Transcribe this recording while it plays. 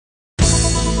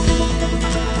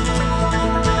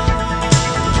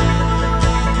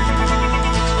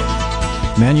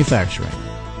Manufacturing,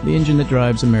 the engine that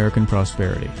drives American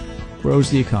prosperity,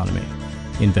 grows the economy,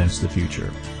 invents the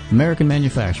future. American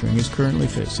manufacturing is currently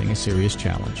facing a serious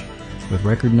challenge, with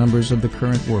record numbers of the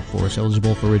current workforce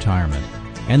eligible for retirement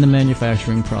and the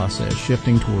manufacturing process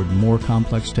shifting toward more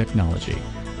complex technology.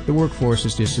 The workforce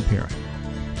is disappearing.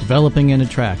 Developing and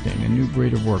attracting a new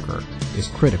breed of worker is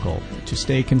critical to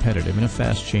stay competitive in a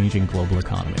fast-changing global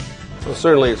economy. Well,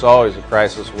 certainly it's always a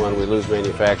crisis when we lose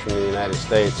manufacturing in the United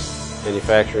States.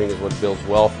 Manufacturing is what builds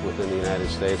wealth within the United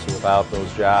States, and without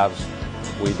those jobs,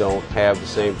 we don't have the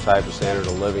same type of standard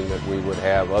of living that we would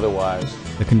have otherwise.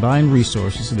 The combined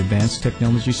resources of Advanced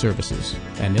Technology Services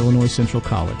and Illinois Central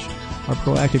College are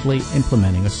proactively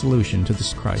implementing a solution to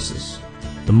this crisis.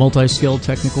 The Multi-Skilled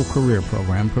Technical Career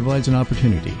Program provides an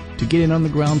opportunity to get in on the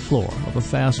ground floor of a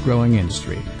fast-growing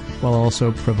industry while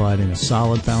also providing a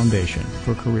solid foundation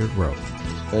for career growth.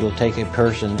 It'll take a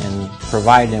person and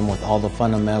provide them with all the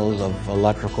fundamentals of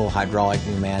electrical, hydraulic,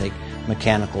 pneumatic,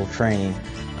 mechanical training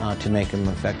to make them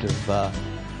an effective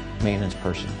maintenance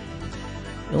person.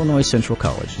 Illinois Central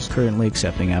College is currently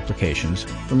accepting applications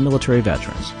from military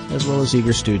veterans, as well as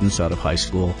eager students out of high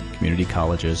school, community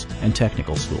colleges, and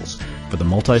technical schools for the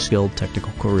Multi-Skilled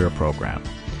Technical Career Program.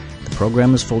 The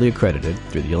program is fully accredited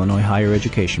through the Illinois Higher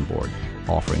Education Board,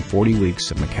 offering 40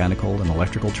 weeks of mechanical and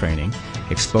electrical training,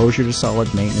 exposure to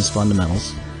solid maintenance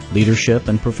fundamentals, leadership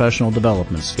and professional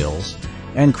development skills,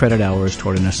 and credit hours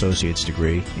toward an associate's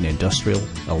degree in industrial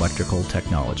electrical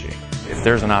technology. If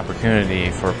there's an opportunity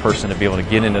for a person to be able to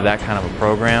get into that kind of a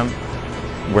program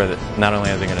where not only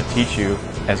are they going to teach you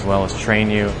as well as train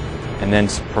you and then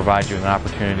provide you with an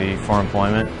opportunity for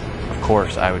employment, of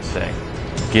course I would say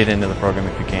get into the program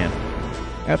if you can.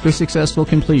 After successful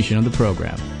completion of the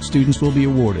program, students will be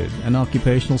awarded an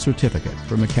occupational certificate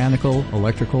for mechanical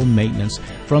electrical maintenance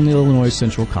from the Illinois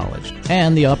Central College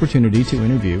and the opportunity to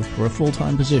interview for a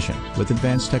full-time position with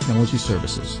Advanced Technology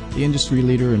Services, the industry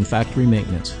leader in factory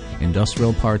maintenance,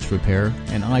 industrial parts repair,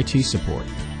 and IT support,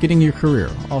 getting your career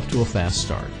off to a fast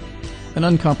start. An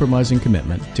uncompromising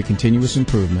commitment to continuous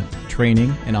improvement,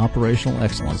 training, and operational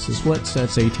excellence is what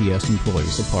sets ATS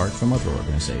employees apart from other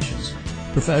organizations.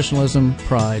 Professionalism,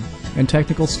 pride, and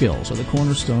technical skills are the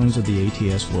cornerstones of the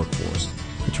ATS workforce,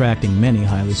 attracting many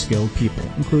highly skilled people,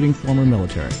 including former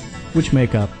military, which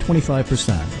make up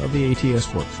 25% of the ATS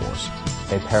workforce.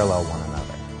 They parallel one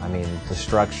another. I mean, the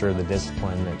structure, the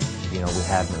discipline that we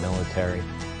have in the military,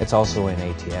 it's also in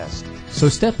ATS. So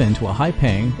step into a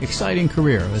high-paying, exciting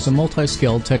career as a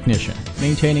multi-skilled technician,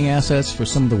 maintaining assets for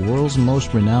some of the world's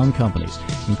most renowned companies,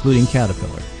 including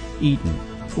Caterpillar, Eaton,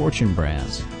 Fortune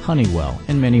Brands, Honeywell,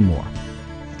 and many more.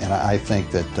 And I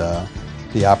think that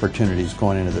the opportunities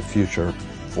going into the future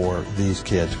for these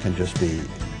kids can be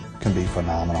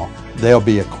phenomenal. They'll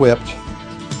be equipped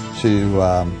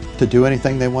to do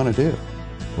anything they want to do.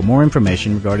 For more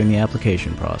information regarding the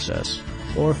application process,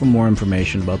 or for more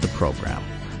information about the program,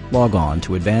 log on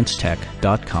to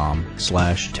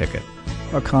advancedtech.com/ticket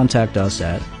or contact us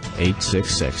at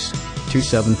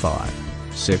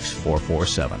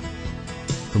 866-275-6447.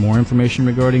 For more information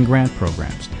regarding grant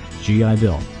programs, GI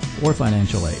Bill, or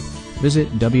financial aid,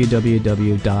 visit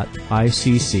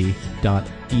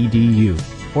www.icc.edu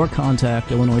or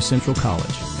contact Illinois Central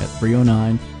College at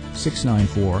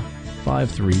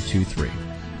 309-694-5323.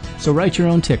 So write your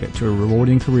own ticket to a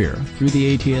rewarding career through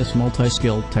the ATS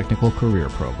Multi-Skilled Technical Career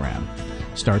Program.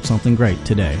 Start something great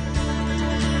today.